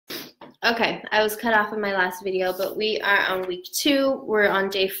Okay, I was cut off in my last video, but we are on week 2. We're on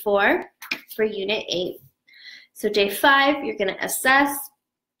day 4 for unit 8. So day 5, you're going to assess,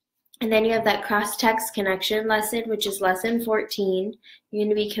 and then you have that cross-text connection lesson, which is lesson 14. You're going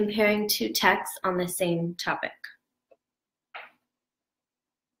to be comparing 2 texts on the same topic.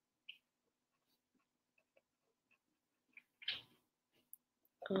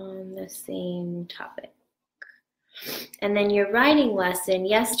 On the same topic. And then your writing lesson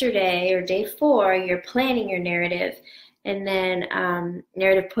yesterday, or day 4, you're planning your narrative, and then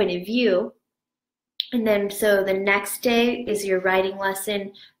narrative point of view. And then so the next day is your writing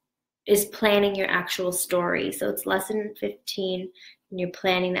lesson, is planning your actual story. So it's lesson 15, and you're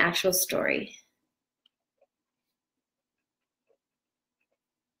planning the actual story.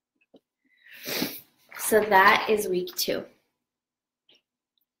 So that is week 2.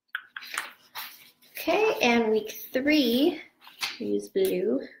 Okay, and week 3, use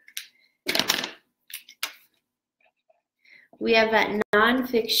blue. We have that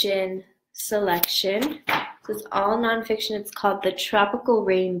nonfiction selection. So it's all nonfiction. It's called the Tropical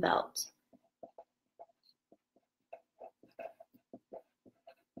Rain Belt.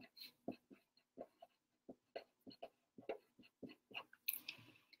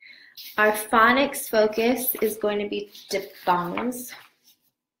 Our phonics focus is going to be diphthongs.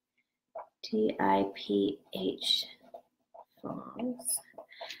 T-I-P-H, phongs.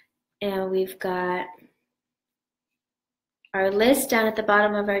 And we've got our list down at the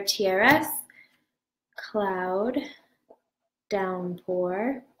bottom of our TRS: cloud,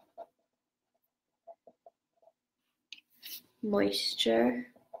 downpour, moisture,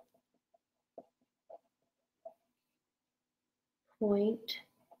 point,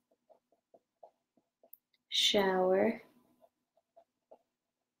 shower,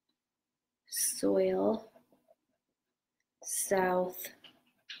 soil, south,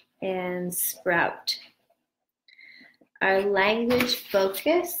 and sprout. Our language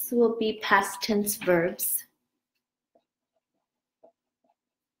focus will be past tense verbs.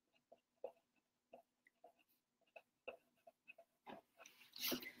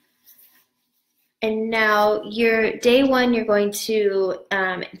 And now your day 1, you're going to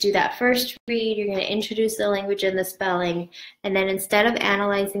do that first read. You're going to introduce the language and the spelling. And then instead of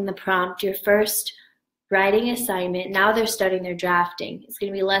analyzing the prompt, your first writing assignment, now they're starting their drafting. It's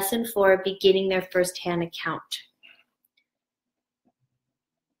going to be lesson 4, beginning their first-hand account.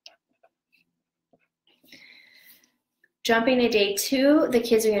 Jumping to day 2, the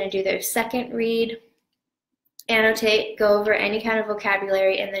kids are going to do their second read, annotate, go over any kind of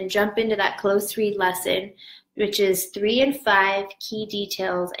vocabulary, and then jump into that close read lesson, which is 3 and 5, key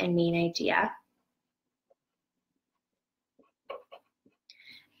details and main idea.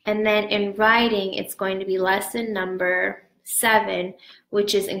 And then in writing, it's going to be lesson number 7,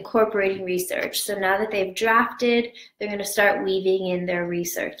 which is incorporating research. So now that they've drafted, they're going to start weaving in their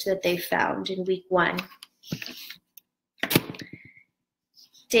research that they found in week 1.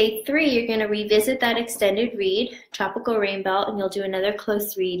 Day 3, you're going to revisit that extended read, Tropical Rain Belt, and you'll do another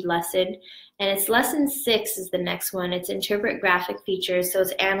close read lesson. And it's lesson 6 is the next one. It's interpret graphic features, so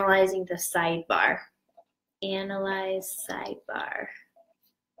it's analyzing the sidebar. Analyze sidebar.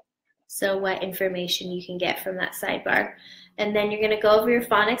 So what information you can get from that sidebar. And then you're going to go over your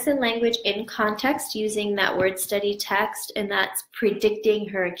phonics and language in context using that word study text, and that's predicting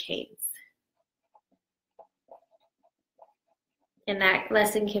hurricanes. And that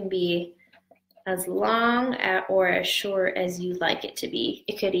lesson can be as long or as short as you like it to be.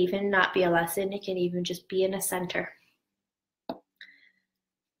 It could even not be a lesson. It can even just be in a center.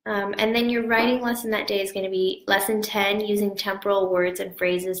 And then your writing lesson that day is going to be lesson 10, using temporal words and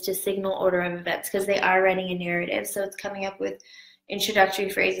phrases to signal order of events, because they are writing a narrative. So it's coming up with introductory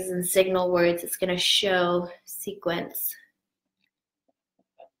phrases and signal words. It's going to show sequence.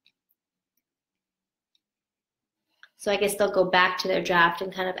 So I guess they'll go back to their draft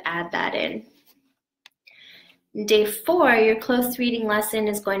and kind of add that in. Day 4, your close reading lesson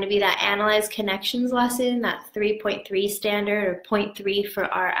is going to be that analyze connections lesson, that 3.3 standard, or 0.3 for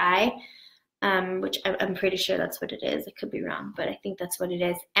RI, which I'm pretty sure that's what it is. I could be wrong, but I think that's what it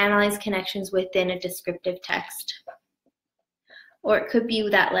is. Analyze connections within a descriptive text. Or it could be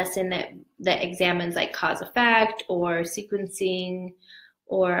that lesson that examines like cause effect, or sequencing,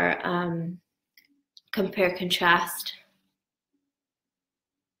 or compare, contrast,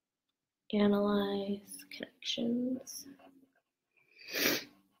 analyze connections.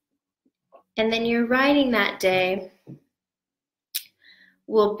 And then your writing that day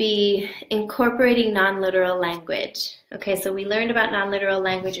will be incorporating non-literal language. Okay, so we learned about non-literal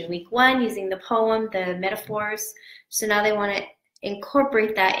language in week 1 using the poem, the metaphors. So now they want to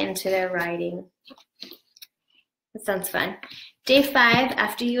incorporate that into their writing. That sounds fun. Day 5,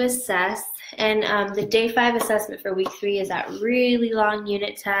 after you assess, and the day 5 assessment for week 3 is that really long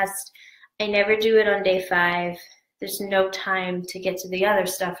unit test. I never do it on day 5. There's no time to get to the other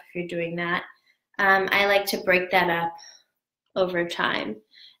stuff if you're doing that. I like to break that up over time.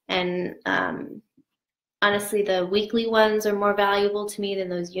 And honestly, the weekly ones are more valuable to me than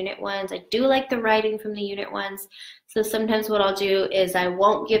those unit ones. I do like the writing from the unit ones. So sometimes what I'll do is I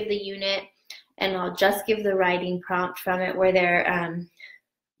won't give the unit, and I'll just give the writing prompt from it where they're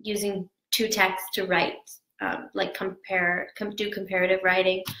using 2 texts to write, like do comparative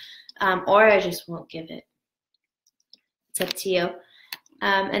writing, or I just won't give it. It's up to you.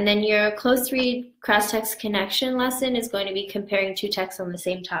 And then your close read cross-text connection lesson is going to be comparing 2 texts on the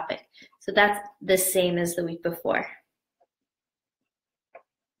same topic. So that's the same as the week before.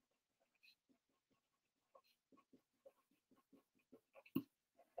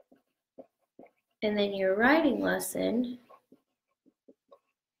 And then your writing lesson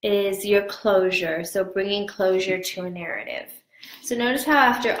is your closure, so bringing closure to a narrative. So notice how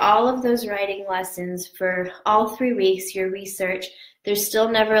after all of those writing lessons for all 3 weeks, your research, there's still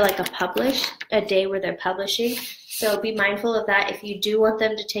never like a day where they're publishing. So be mindful of that. If you do want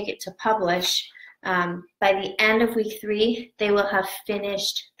them to take it to publish, by the end of week 3, they will have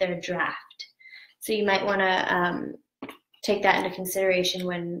finished their draft. So you might want to take that into consideration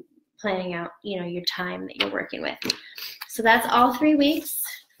when planning out, your time that you're working with. So that's all 3 weeks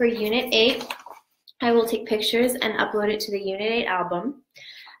for Unit 8. I will take pictures and upload it to the Unit 8 album.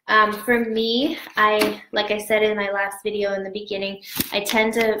 For me, like I said in my last video in the beginning, I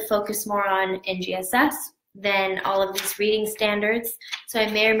tend to focus more on NGSS than all of these reading standards. So I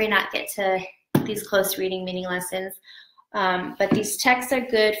may or may not get to these close reading mini lessons. But these texts are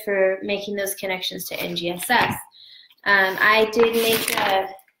good for making those connections to NGSS. I did make a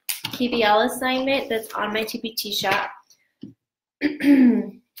PBL assignment that's on my TPT shop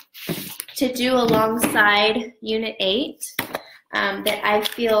to do alongside Unit 8 that I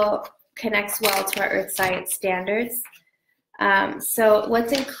feel connects well to our Earth Science standards. So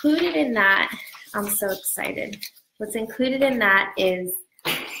what's included in that, I'm so excited. What's included in that is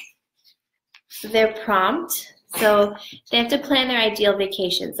their prompt. So they have to plan their ideal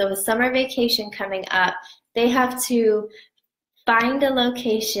vacation. So with summer vacation coming up, they have to find a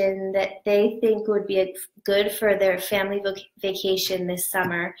location that they think would be good for their family vacation this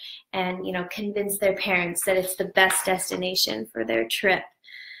summer, and convince their parents that it's the best destination for their trip.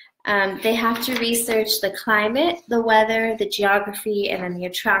 They have to research the climate, the weather, the geography, and then the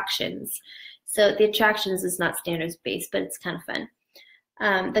attractions. So the attractions is not standards-based, but it's kind of fun.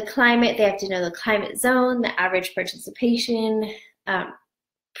 The climate, they have to know the climate zone, the average participation,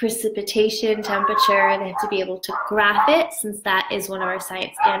 precipitation, temperature. They have to be able to graph it, since that is one of our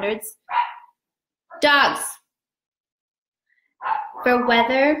science standards. Dogs. For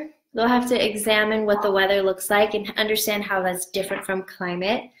weather, they'll have to examine what the weather looks like and understand how that's different from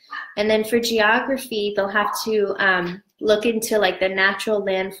climate. And then for geography, they'll have to look into like the natural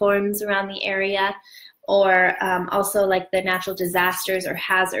landforms around the area, or also like the natural disasters or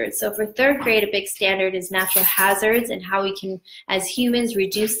hazards. So for 3rd grade, a big standard is natural hazards and how we can, as humans,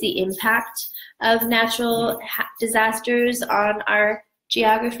 reduce the impact of natural disasters on our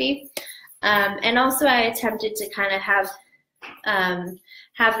geography. And also I attempted to kind of have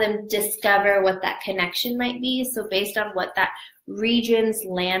them discover what that connection might be. So based on what that region's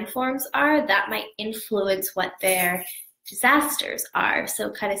landforms are, that might influence what their disasters are.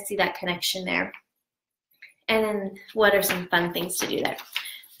 So kind of see that connection there. And then what are some fun things to do there?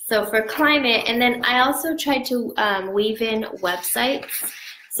 So for climate, and then I also tried to weave in websites.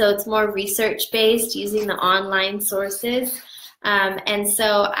 So it's more research-based, using the online sources. And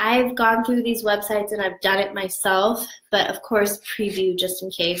so I've gone through these websites and I've done it myself, but of course preview just in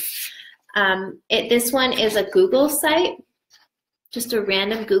case. This one is a Google site, just a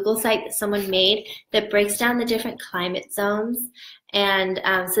random Google site that someone made that breaks down the different climate zones. And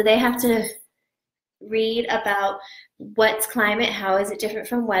so they have to read about what's climate, how is it different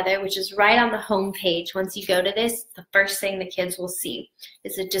from weather, which is right on the home page. Once you go to this, the first thing the kids will see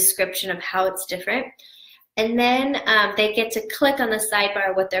is a description of how it's different. And then they get to click on the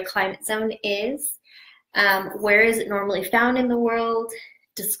sidebar what their climate zone is, where is it normally found in the world,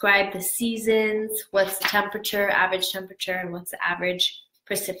 describe the seasons, what's the temperature, average temperature, and what's the average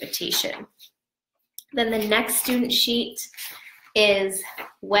precipitation. Then the next student sheet is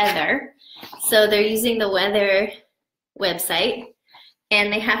weather. So they're using the weather website,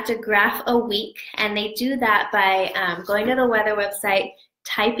 and they have to graph a week, and they do that by going to the weather website,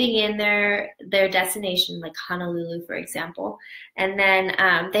 typing in their destination, like Honolulu, for example, and then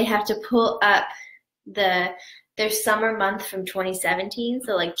they have to pull up their summer month from 2017,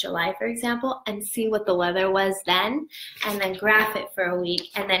 so like July, for example, and see what the weather was then, and then graph it for a week,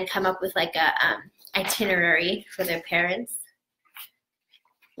 and then come up with like a itinerary for their parents,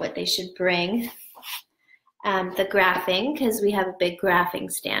 what they should bring. The graphing, because we have a big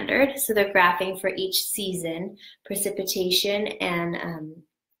graphing standard, so they're graphing for each season, precipitation and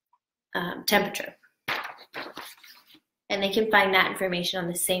temperature. And they can find that information on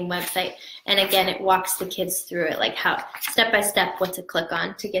the same website. And again, it walks the kids through it, like how step by step what to click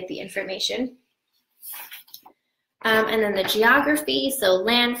on to get the information. And then the geography, so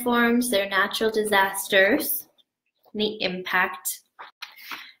landforms, their natural disasters, the impact.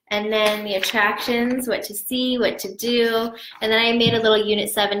 And then the attractions, what to see, what to do. And then I made a little Unit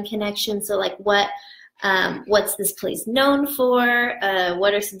 7 connection, so like what's this place known for?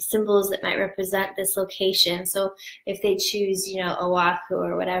 What are some symbols that might represent this location? So if they choose, you know, Oahu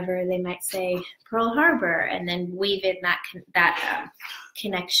or whatever, they might say Pearl Harbor, and then weave in that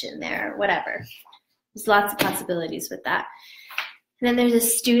connection there, or whatever. There's lots of possibilities with that. And then there's a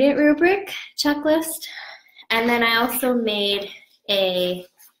student rubric checklist. And then I also made a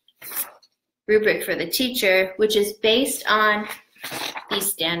rubric for the teacher, which is based on these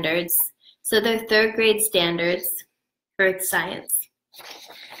standards. So they're 3rd grade standards for science.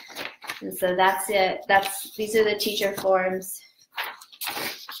 And so that's it. These are the teacher forms.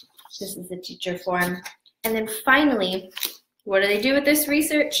 This is the teacher form. And then finally, what do they do with this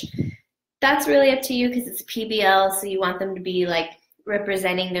research? That's really up to you, because it's a PBL, so you want them to be like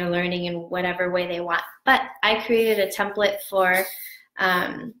representing their learning in whatever way they want. But I created a template for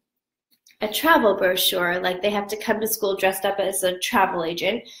a travel brochure. Like, they have to come to school dressed up as a travel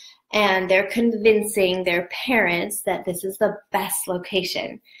agent, and they're convincing their parents that this is the best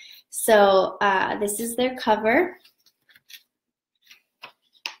location. So this is their cover.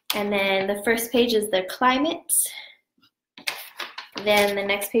 And then the first page is their climate. Then the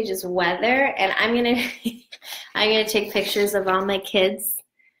next page is weather. And I'm gonna take pictures of all my kids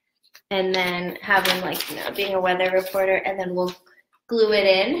and then have them, like, you know, being a weather reporter, and then we'll glue it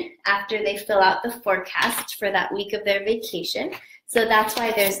in after they fill out the forecast for that week of their vacation. So that's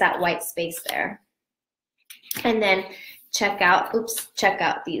why there's that white space there. And then check out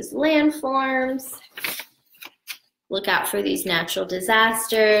these landforms. Look out for these natural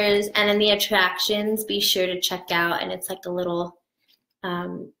disasters. And then the attractions, be sure to check out. And it's like a little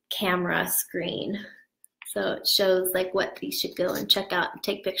camera screen. So it shows like what you should go and check out and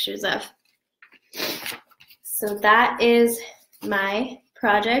take pictures of. So that is my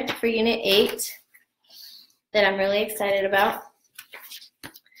project for Unit 8 that I'm really excited about.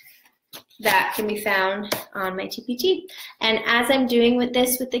 That can be found on my TPT. And as I'm doing with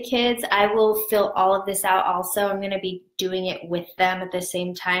the kids, I will fill all of this out also. I'm going to be doing it with them at the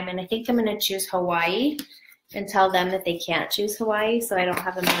same time. And I think I'm going to choose Hawaii and tell them that they can't choose Hawaii, so I don't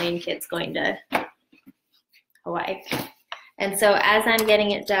have a million kids going to Hawaii. And so as I'm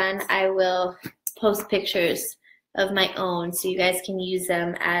getting it done, I will post pictures of my own so you guys can use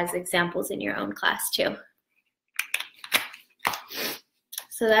them as examples in your own class too.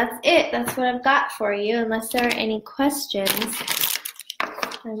 So that's it. That's what I've got for you. Unless there are any questions,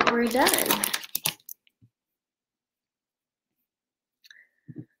 then we're done.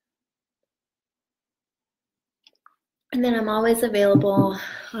 And then I'm always available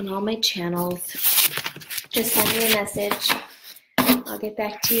on all my channels. Just send me a message. I'll get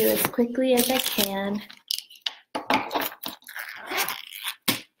back to you as quickly as I can.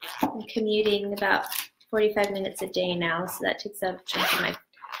 I'm commuting about 45 minutes a day now, so that takes up a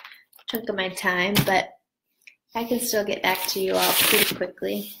chunk of my time, but I can still get back to you all pretty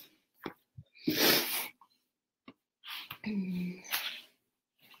quickly. And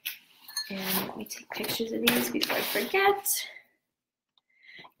let me take pictures of these before I forget.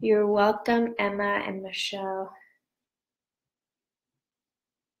 You're welcome, Emma and Michelle.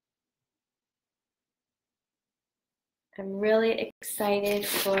 I'm really excited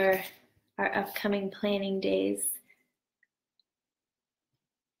for our upcoming planning days,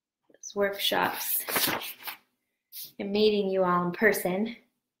 those workshops, and meeting you all in person.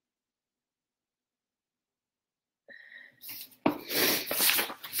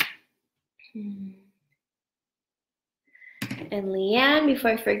 And Leanne,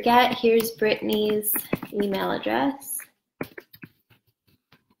 before I forget, here's Brittany's email address.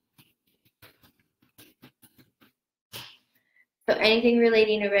 So anything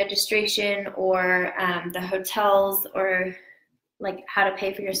relating to registration or the hotels or like how to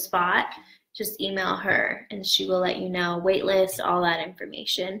pay for your spot, just email her and she will let you know, waitlist, all that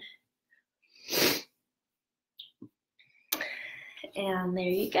information. And there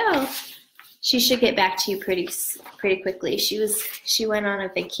you go. She should get back to you pretty quickly. She went on a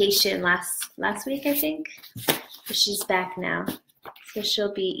vacation last week, I think. But she's back now. So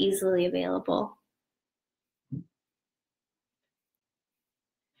she'll be easily available.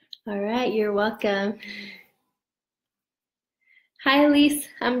 All right, you're welcome. Hi, Elise.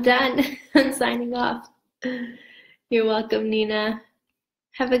 I'm done. I'm signing off. You're welcome, Nina.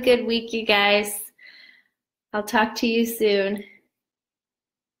 Have a good week, you guys. I'll talk to you soon.